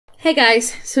Hey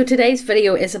guys, so today's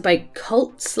video is about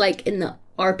cults, like in the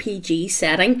RPG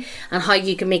setting, and how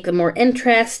you can make them more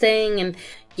interesting and,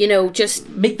 you know, just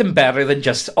make them better than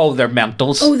just, oh, they're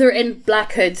mentals. Oh, they're in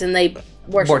black hoods and they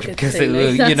worship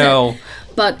Cthulhu. You know. It.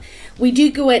 But we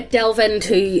do delve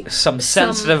into some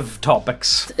sensitive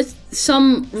topics.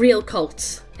 Some real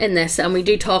cults in this, and we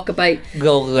do talk about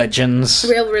real religions,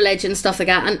 stuff like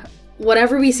that. And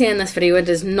whatever we say in this video, it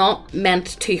is not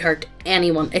meant to hurt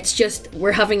anyone. It's just,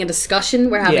 we're having a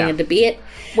discussion, we're having a debate.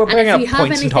 We're bringing up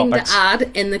points and topics. And if you have anything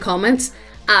to add in the comments,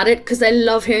 add it, because I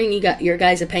love hearing your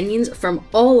guys' opinions from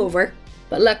all over.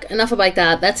 But look, enough about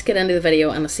that. Let's get into the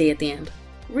video and I'll see you at the end.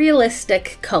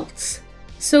 Realistic cults.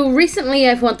 So recently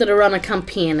I've wanted to run a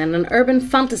campaign in an urban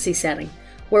fantasy setting,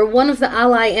 where one of the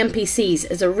ally NPCs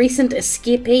is a recent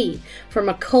escapee from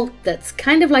a cult that's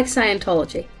kind of like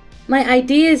Scientology. My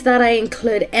idea is that I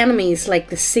include enemies like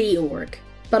the Sea Org,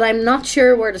 but I'm not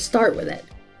sure where to start with it.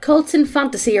 Cults in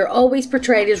fantasy are always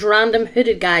portrayed as random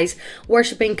hooded guys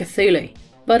worshipping Cthulhu,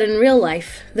 but in real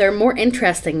life they're more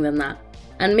interesting than that,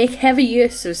 and make heavy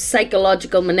use of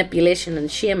psychological manipulation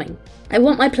and shaming. I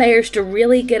want my players to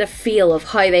really get a feel of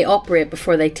how they operate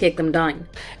before they take them down.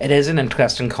 It is an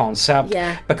interesting concept,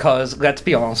 because let's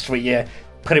be honest with you,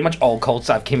 pretty much all cults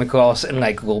I've came across in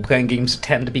like role-playing games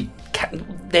tend to be,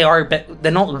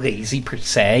 they're not lazy per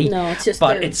se. No, it's just,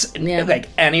 but it's like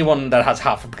anyone that has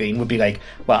half a brain would be like,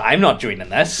 well, I'm not joining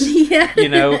this. Yeah. You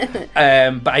know,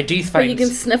 but I do find... Or you can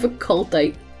sniff a cult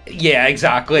out. Yeah,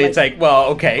 exactly. Like, it's like, well,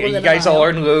 okay, you guys all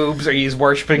are in lobes, are you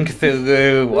worshipping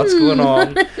Cthulhu, what's going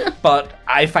on? But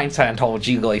I find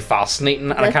Scientology really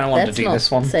fascinating, and I kind of want to do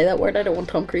this one. Say that word, I don't want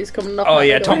Tom Cruise coming up. Oh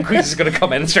yeah, Tom Cruise is going to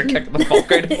come in and start kicking the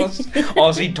fuck out of us.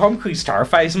 Honestly, Tom Cruise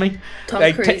terrifies me.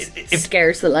 Tom Cruise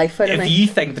scares the life out of me. If you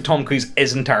think that Tom Cruise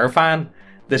isn't terrifying,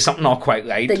 there's something not quite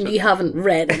right. Then you haven't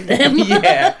read them.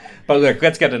 Yeah, but look,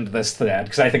 let's get into this thread,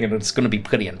 because I think it's going to be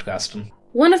pretty interesting.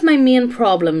 One of my main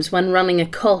problems when running a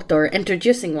cult or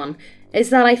introducing one is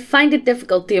that I find it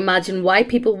difficult to imagine why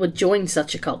people would join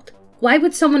such a cult. Why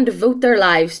would someone devote their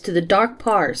lives to the dark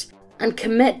powers and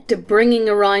commit to bringing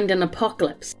around an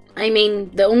apocalypse? I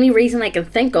mean, the only reason I can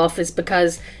think of is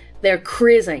because they're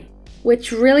crazy,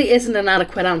 which really isn't an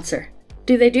adequate answer.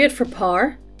 Do they do it for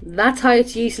power? That's how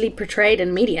it's usually portrayed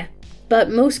in media. But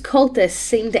most cultists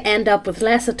seem to end up with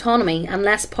less autonomy and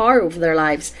less power over their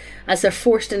lives as they're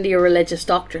forced into a religious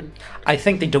doctrine. I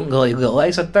think they don't really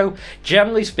realise it though.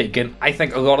 Generally speaking, I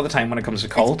think a lot of the time when it comes to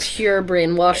cults, it's pure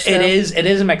brainwash. It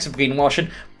is a mix of brainwashing,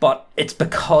 but it's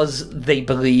because they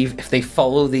believe if they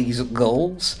follow these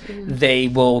goals, they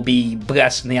will be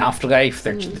blessed in the afterlife.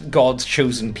 They're God's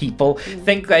chosen people.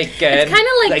 Think like it's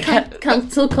kind of like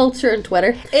cancel culture on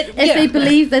Twitter. If they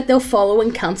believe that they'll follow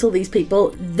and cancel these people,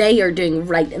 they are doing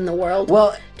right in the world.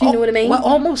 Well, do you know what I mean? Well,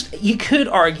 almost. You could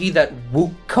argue that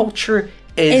woke culture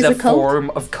is a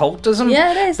form of cultism.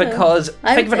 Yeah, it is. Because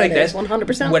think of it like this: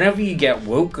 100%. Whenever you get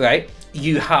woke, right,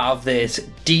 you have this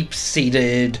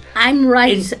deep-seated... I'm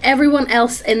right. Everyone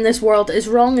else in this world is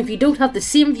wrong. If you don't have the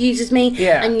same views as me,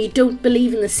 and you don't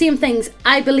believe in the same things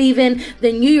I believe in,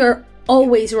 then you are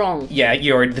always wrong. Yeah,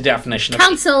 you're the definition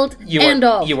cancelled. End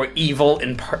of. You are evil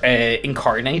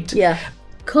incarnate. Yeah.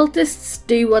 Cultists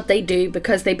do what they do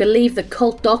because they believe the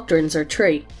cult doctrines are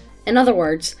true. In other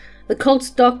words, the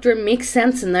cult's doctrine makes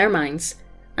sense in their minds,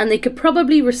 and they could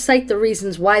probably recite the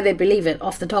reasons why they believe it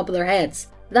off the top of their heads.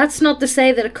 That's not to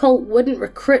say that a cult wouldn't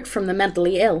recruit from the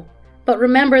mentally ill, but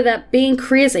remember that being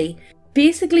crazy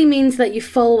basically means that you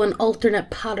follow an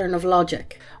alternate pattern of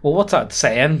logic. Well, what's that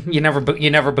saying? You never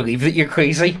believe that you're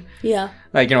crazy? Yeah.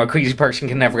 Like, you know, a crazy person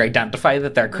can never identify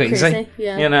that they're crazy.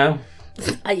 Yeah. You know?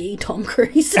 I.e. Tom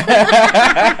Cruise.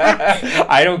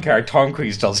 I don't care. Tom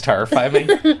Cruise does terrify me.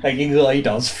 Like, he really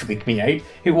does freak me out.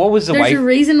 What was the There's a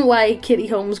reason why Katie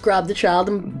Holmes grabbed the child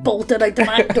and bolted out the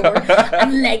back door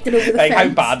and legged it over the fence. How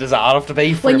bad does that have to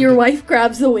be? When your wife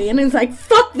grabs the wing and is like,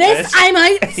 fuck this, I'm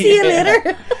out, see you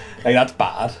later. Like, that's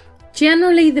bad.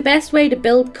 Generally, the best way to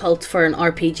build cults for an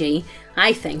RPG,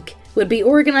 I think, would be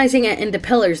organising it into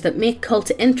pillars that make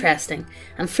cults interesting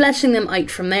and fleshing them out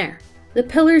from there. The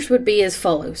pillars would be as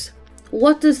follows.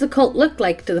 What does the cult look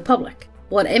like to the public?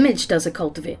 What image does it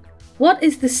cultivate? What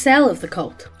is the sell of the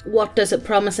cult? What does it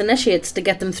promise initiates to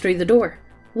get them through the door?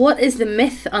 What is the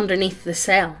myth underneath the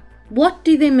sell? What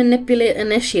do they manipulate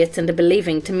initiates into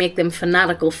believing to make them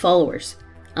fanatical followers?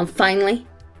 And finally,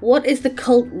 what is the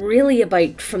cult really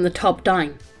about from the top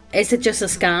down? Is it just a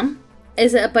scam?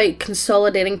 Is it about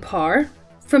consolidating power?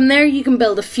 From there you can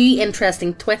build a few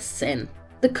interesting twists in.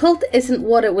 The cult isn't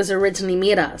what it was originally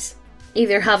made as,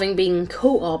 either having been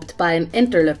co-opted by an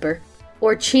interloper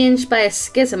or changed by a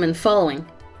schism in following.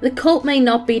 The cult may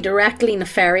not be directly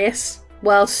nefarious,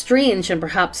 while strange and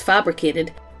perhaps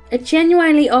fabricated. It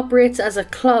genuinely operates as a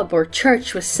club or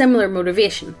church with similar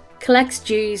motivation, collects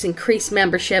dues, increase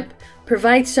membership,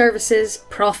 provide services,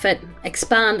 profit,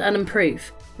 expand and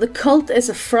improve. The cult is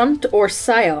a front or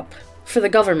psyop for the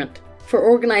government, for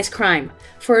organised crime,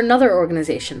 for another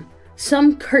organisation.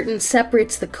 Some curtain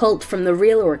separates the cult from the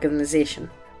real organisation,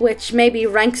 which may be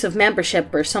ranks of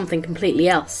membership or something completely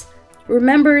else.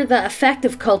 Remember that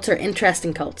effective cults are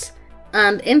interesting cults,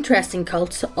 and interesting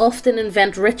cults often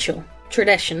invent ritual,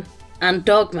 tradition, and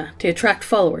dogma to attract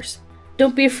followers.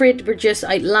 Don't be afraid to produce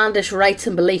outlandish rites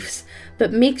and beliefs,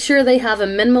 but make sure they have a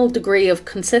minimal degree of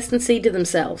consistency to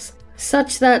themselves,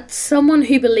 such that someone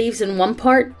who believes in one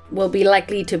part will be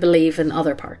likely to believe in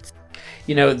other parts.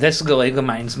 You know, this really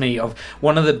reminds me of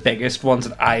one of the biggest ones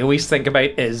that I always think about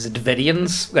is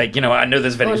Davidians. Like, you know, I know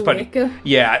this video's On Waco?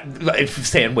 Yeah, if I'm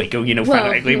saying Waco, you know, Well,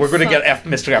 phonetically, we're going to get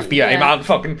Mr. FBI man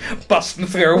fucking busting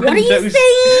through our What windows. are you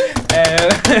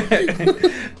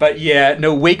saying? But yeah,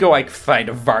 no, Waco I find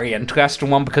a very interesting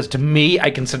one because to me,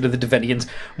 I consider the Davidians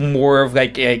more of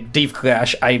like Dave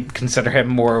Clash. I consider him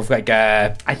more of like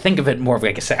I think of it more of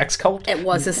like a sex cult. It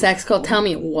was a sex cult. Tell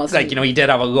me it wasn't. Like, you know, he did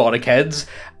have a lot of kids.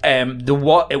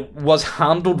 It was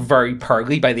handled very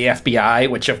poorly by the FBI,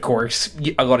 which of course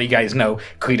a lot of you guys know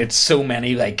created so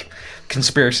many like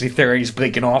conspiracy theories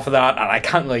breaking off of that, and I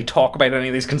can't really talk about any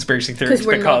of these conspiracy theories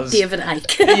we're not David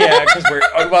Icke. yeah, because we're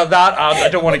that, and I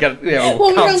don't want to get well,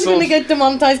 we're also going to get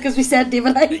demonetized because we said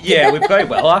David Icke. Yeah, we probably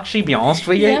will actually. Be honest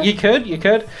with you, Yeah. you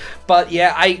could, but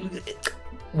yeah,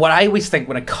 what I always think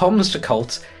when it comes to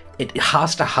cults, it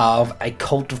has to have a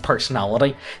cult of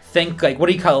personality. Think like, what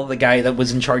do you call the guy that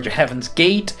was in charge of Heaven's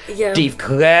Gate? Yeah. Dave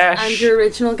Clash. And your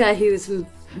original guy who was...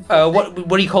 what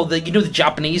do you call the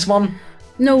Japanese one?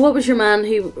 No, what was your man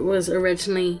who was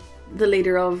originally the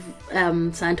leader of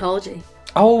Scientology?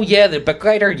 Oh yeah, the book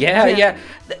writer. Yeah.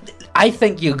 I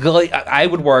think I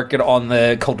would work it on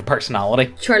the cult of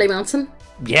personality. Charlie Manson?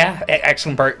 Yeah,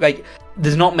 excellent part. Like,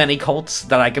 there's not many cults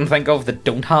that I can think of that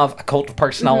don't have a cult of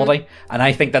personality, and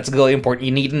I think that's really important.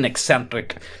 You need an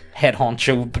eccentric head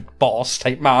honcho boss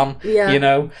type man, you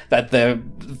know, that the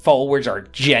followers are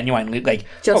genuinely like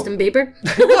Justin Bieber.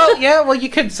 well, you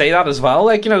could say that as well.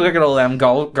 Like, you know, look at all them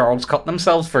girls cutting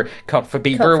themselves for Cut for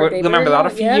Bieber. Remember that a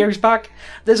few years back?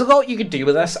 There's a lot you could do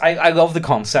with this. I love the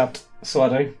concept, so I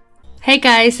do. Hey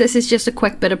guys, this is just a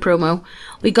quick bit of promo.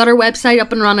 We got our website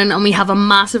up and running and we have a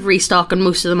massive restock on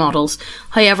most of the models.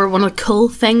 However, one of the cool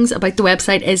things about the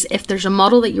website is if there's a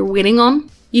model that you're waiting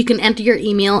on, you can enter your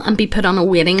email and be put on a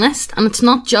waiting list. And it's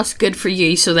not just good for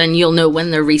you, so then you'll know when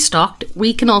they're restocked.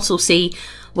 We can also see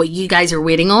what you guys are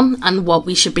waiting on and what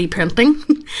we should be printing.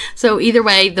 So either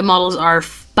way, the models are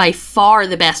by far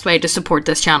the best way to support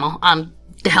this channel and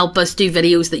to help us do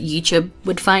videos that YouTube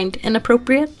would find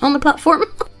inappropriate on the platform.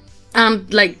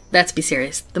 And, like, let's be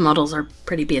serious, the models are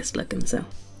pretty based looking, so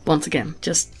once again,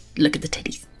 just look at the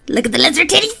titties. Look at the lizard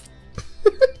titties!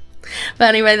 But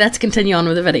anyway, let's continue on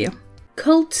with the video.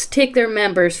 Cults take their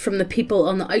members from the people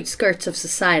on the outskirts of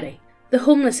society. The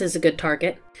homeless is a good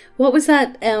target. What was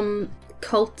that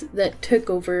cult that took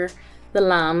over the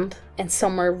land in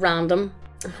somewhere random?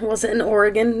 Was it in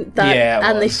Oregon?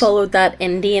 And they followed that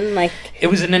Indian, like... It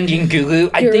was an Indian guru,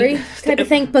 I think. Type of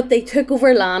thing, but they took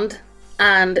over land.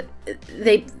 And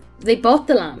they bought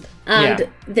the land, and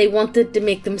they wanted to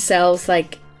make themselves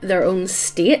like their own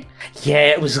state. Yeah,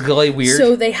 it was really weird.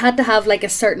 So they had to have like a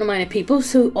certain amount of people.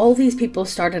 So all these people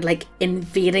started like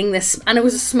invading this, and it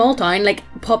was a small town, like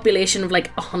population of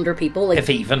like 100 people, like, if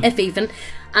even.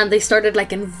 And they started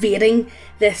like invading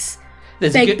this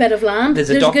bit of land.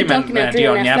 There's a documentary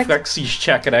on Netflix. You should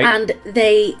check it out. And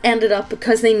they ended up,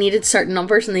 because they needed certain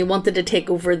numbers and they wanted to take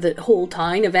over the whole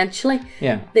town eventually.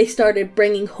 Yeah. They started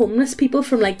bringing homeless people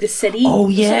from like the city. Oh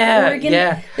yeah, Oregon.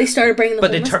 Yeah. They started bringing the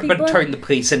homeless people. But turned the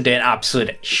police into an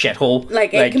absolute shithole.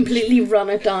 Like it completely run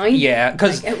it down. Yeah,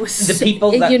 because like, it was the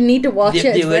people that you need to watch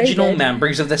it. The original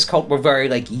members of this cult were very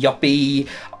like yuppie.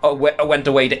 I went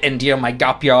away to India, my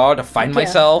gap year, to find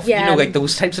myself. You know, like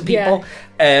those types of people.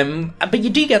 But you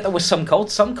do get that with some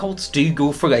cults. Some cults do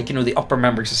go for like, you know, the upper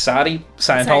member society,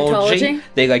 Scientology.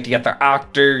 They like to get their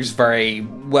actors, very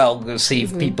well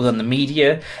received people in the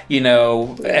media. You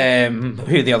know,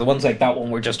 who are the other ones like that one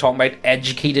we're just talking about?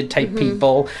 Educated type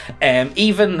people.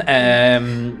 Even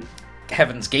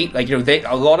Heaven's Gate, like, you know,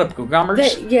 a lot of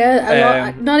programmers.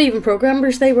 Not even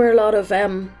programmers. They were a lot of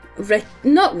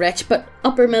not rich, but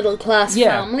upper middle class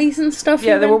families and stuff.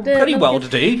 Yeah, they were pretty well to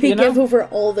do. Who give over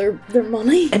all their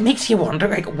money. It makes you wonder,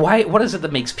 like, why? What is it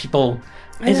that makes people?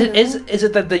 Is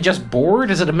it that they're just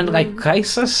bored? Is it a midlife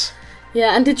crisis?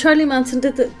 Yeah, and did Charlie Manson,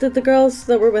 did the girls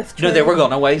that were with Charlie? No, they were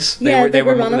runaways. They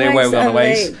were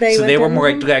runaways. So they were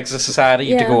more like dregs of society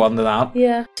to go on to that.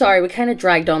 Yeah. Sorry, we kind of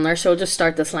dragged on there, so I'll just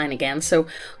start this line again. So,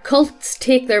 cults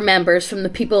take their members from the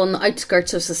people on the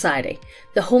outskirts of society.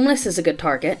 The homeless is a good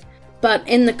target. But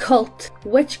in the cult,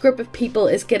 which group of people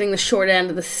is getting the short end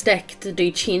of the stick to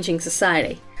do changing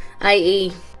society?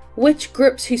 I.e., which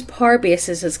groups whose power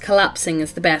basis is collapsing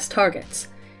is the best targets?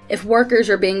 If workers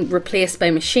are being replaced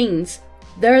by machines,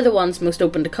 they're the ones most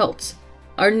open to cults.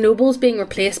 Are nobles being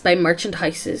replaced by merchant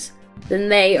houses? Then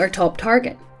they are top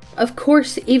target. Of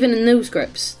course, even in those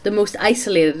groups, the most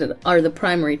isolated are the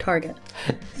primary target.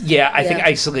 Yeah, I think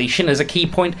isolation is a key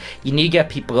point. You need to get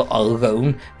people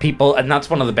alone. And that's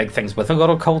one of the big things with a lot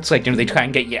of cults. Like, they try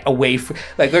and get you away from...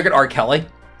 Like, look at R. Kelly.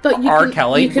 But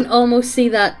you can almost see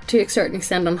that to a certain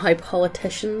extent on how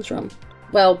politicians run.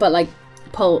 Well, but like...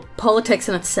 politics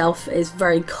in itself is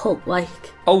very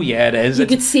cult-like. Oh yeah, it is. You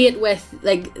could see it with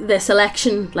like this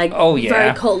election, like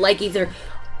very cult-like. Either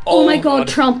oh my god,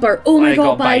 Trump, or oh my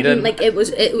god, Biden. Like it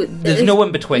was. There's no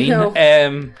in between. No.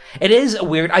 It is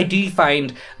weird.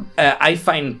 I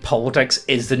find politics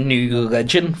is the new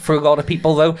religion for a lot of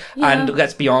people, though. Yeah. And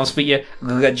let's be honest with you,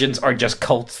 religions are just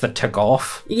cults that took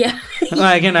off. Yeah.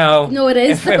 Like, No, it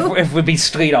is. If we'd be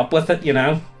straight up with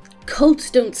it, Cults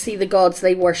don't see the gods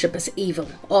they worship as evil,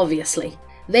 obviously.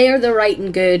 They are the right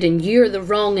and good, and you're the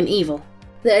wrong and evil.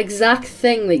 The exact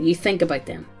thing that you think about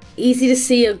them. Easy to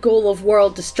see a goal of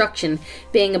world destruction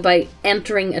being about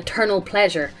entering eternal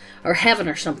pleasure, or heaven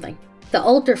or something. The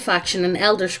Altar faction in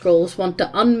Elder Scrolls want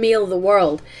to unmail the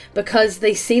world because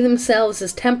they see themselves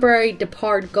as temporary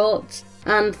departed gods,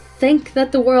 and think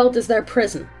that the world is their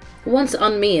prison. Once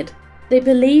unmade, they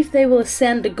believe they will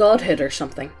ascend to godhood or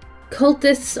something.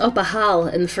 Cultists of Baal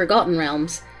in the Forgotten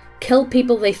Realms kill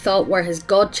people they thought were his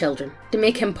godchildren to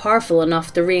make him powerful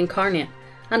enough to reincarnate,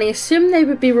 and he assumed they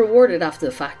would be rewarded after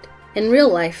the fact. In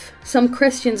real life, some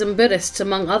Christians and Buddhists,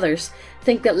 among others,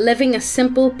 think that living a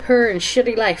simple, poor and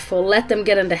shitty life will let them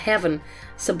get into heaven,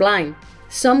 sublime.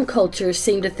 Some cultures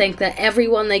seem to think that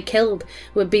everyone they killed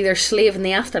would be their slave in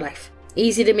the afterlife.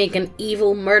 Easy to make an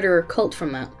evil murderer cult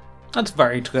from that. That's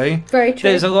very true. Very true.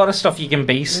 There's a lot of stuff you can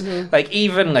base. Like,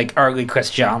 even, like, early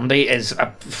Christianity is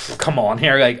come on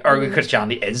here, like, early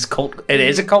Christianity is cult. It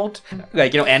is a cult.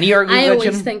 Like, any early religion. I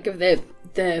always think of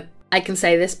the I can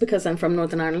say this because I'm from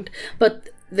Northern Ireland, but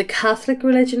the Catholic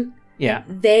religion,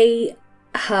 they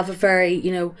have a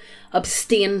very,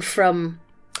 abstain from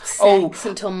sex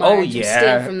until marriage,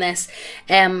 abstain from this,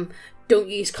 don't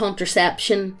use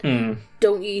contraception,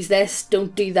 don't use this,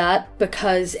 don't do that,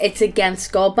 because it's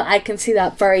against God. But I can see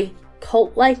that very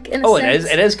cult-like in a sense.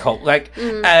 It is cult-like.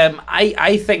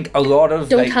 I think a lot of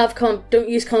don't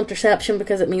use contraception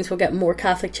because it means we'll get more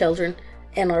Catholic children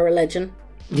in our religion.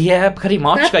 Yeah, pretty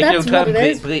much. Try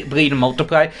and bleed and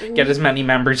multiply. Get as many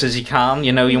members as you can.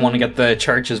 You want to get the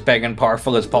church as big and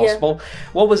powerful as possible. Yeah.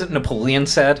 What was it Napoleon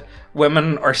said?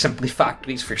 Women are simply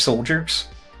factories for soldiers.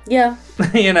 Yeah.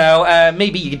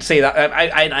 Maybe you could say that.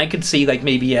 I could see, like,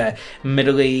 maybe a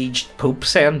middle-aged pope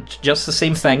saying just the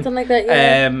same thing. Something like that,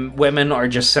 yeah. Women are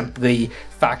just simply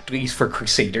factories for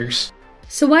crusaders.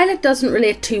 So while it doesn't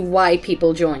relate to why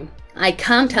people join, I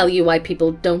can tell you why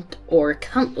people don't or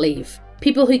can't leave.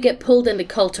 People who get pulled into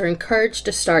cult are encouraged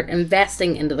to start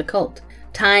investing into the cult.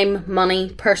 Time,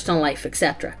 money, personal life,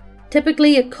 etc.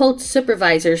 Typically, a cult's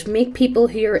supervisors make people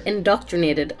who are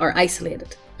indoctrinated or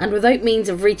isolated, and without means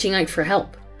of reaching out for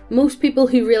help. Most people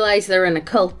who realise they're in a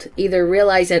cult either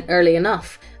realise it early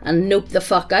enough and nope the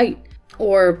fuck out,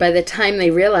 or by the time they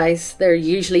realise, they're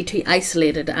usually too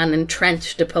isolated and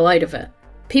entrenched to pull out of it.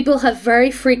 People have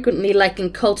very frequently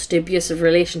likened cults to abusive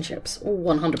relationships.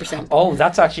 100%. Oh,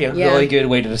 that's actually a really good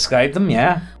way to describe them,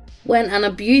 yeah. When an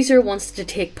abuser wants to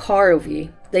take power over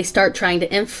you, they start trying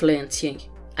to influence you,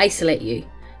 isolate you,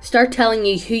 start telling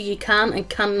you who you can and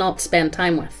cannot spend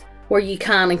time with, where you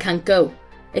can and can't go,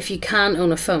 if you can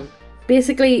own a phone.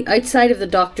 Basically, outside of the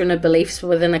doctrine of beliefs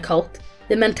within a cult,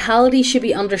 the mentality should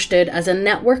be understood as a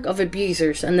network of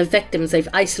abusers and the victims they've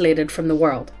isolated from the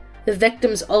world. The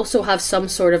victims also have some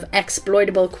sort of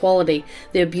exploitable quality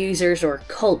the abusers or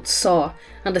cult saw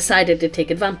and decided to take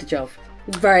advantage of.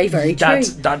 Very, very true.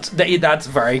 That's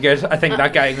very good. I think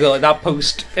that guy, that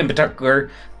post in particular,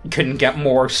 couldn't get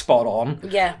more spot on.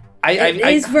 Yeah. It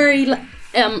is very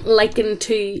likened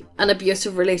to an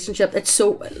abusive relationship. It's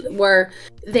so where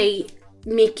they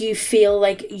make you feel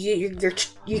like you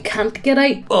can't get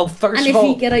out. Well, first of all,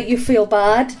 and if you get out, you feel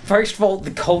bad. First of all,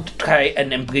 the cult try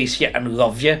and embrace you and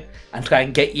love you. and try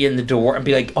and get you in the door and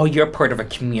be like, oh, you're part of a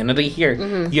community here.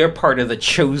 You're part of the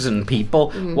chosen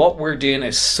people. What we're doing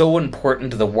is so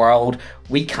important to the world.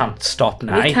 We can't stop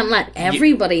now. We can't let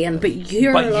everybody in, but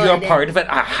you're part of it.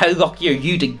 How lucky are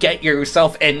you to get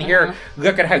yourself in here?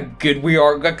 Look at how good we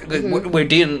are. Look, we're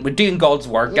doing God's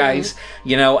work, guys.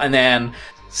 You know, and then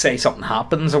say something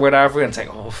happens or whatever, and it's like,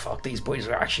 oh fuck, these boys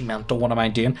are actually mental. What am I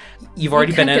doing? You've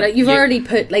already been in. You've already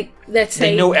put, like, let's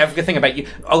say they know everything about you.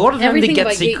 A lot of them, they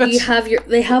get secrets.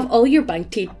 They have all your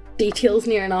bank details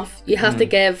near enough. You have to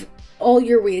give all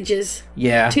your wages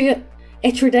to it.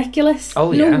 It's ridiculous.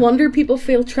 Oh yeah. No wonder people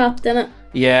feel trapped in it.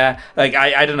 Yeah, like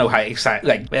I don't know how excited.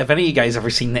 Like, have any of you guys ever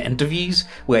seen the interviews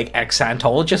with like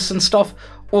ex-Scientologists and stuff?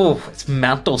 Oh, it's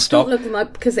mental stuff. Don't look them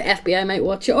up because the FBI might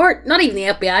watch you, or not even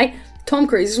the FBI. Tom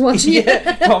Cruise is watching you.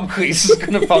 Yeah, Tom Cruise is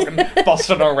gonna fucking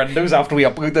bust on our windows after we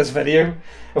upload this video.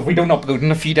 If we don't upload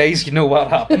in a few days, you know what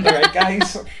happened, alright,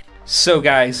 guys? So,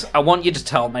 guys, I want you to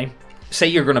tell me. Say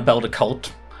you're gonna build a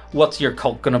cult. What's your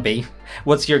cult gonna be?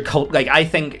 What's your cult like? I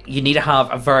think you need to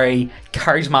have a very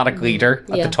charismatic leader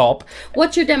at the top.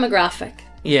 What's your demographic?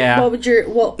 Yeah. What would your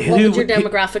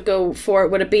demographic go for?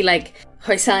 Would it be like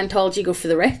how Scientology go for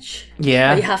the rich?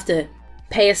 Yeah. Or you have to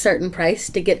pay a certain price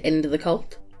to get into the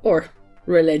cult or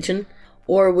religion?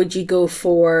 Or would you go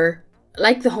for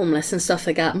like the homeless and stuff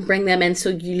like that and bring them in so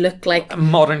you look like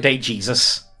modern day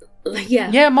Jesus?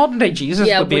 Yeah, modern day Jesus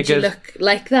would be a good. Would you look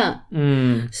like that?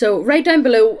 So write down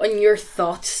below on your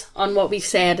thoughts on what we've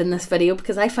said in this video,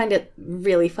 because I find it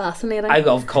really fascinating. I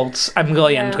love cults. I'm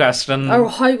really interested in. Or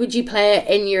how would you play it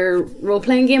in your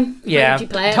role-playing game? Yeah, how would you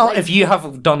play it? If you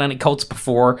have done any cults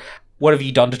before, what have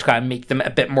you done to try and make them a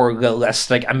bit more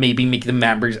realistic and maybe make the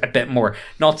members a bit more,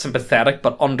 not sympathetic,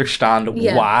 but understand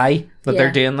why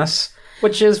they're doing this?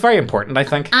 Which is very important, I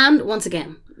think. And once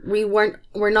again, we're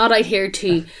not out here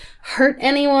to hurt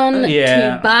anyone,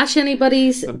 to bash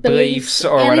anybody's beliefs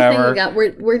or whatever. Like that.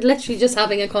 We're literally just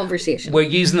having a conversation. We're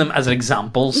using them as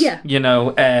examples. Yeah. You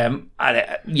know,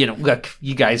 look,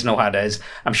 you guys know how it is.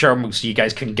 I'm sure most of you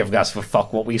guys couldn't give less of a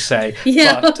fuck what we say.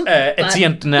 Yeah. But it's the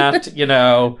internet, you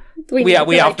know. We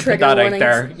have to put that out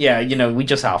there. Yeah, you know, we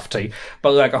just have to.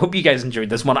 But like, I hope you guys enjoyed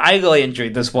this one. I really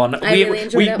enjoyed this one.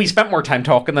 We spent more time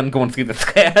talking than going through the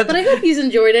thread. But I hope you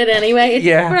enjoyed it anyway.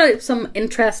 It brought out some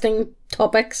interesting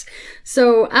topics.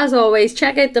 So as always,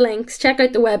 check out the links, check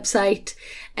out the website,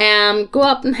 go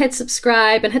up and hit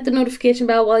subscribe and hit the notification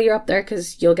bell while you're up there,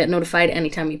 because you'll get notified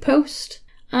anytime we post.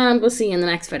 And we'll see you in the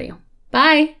next video.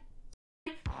 Bye!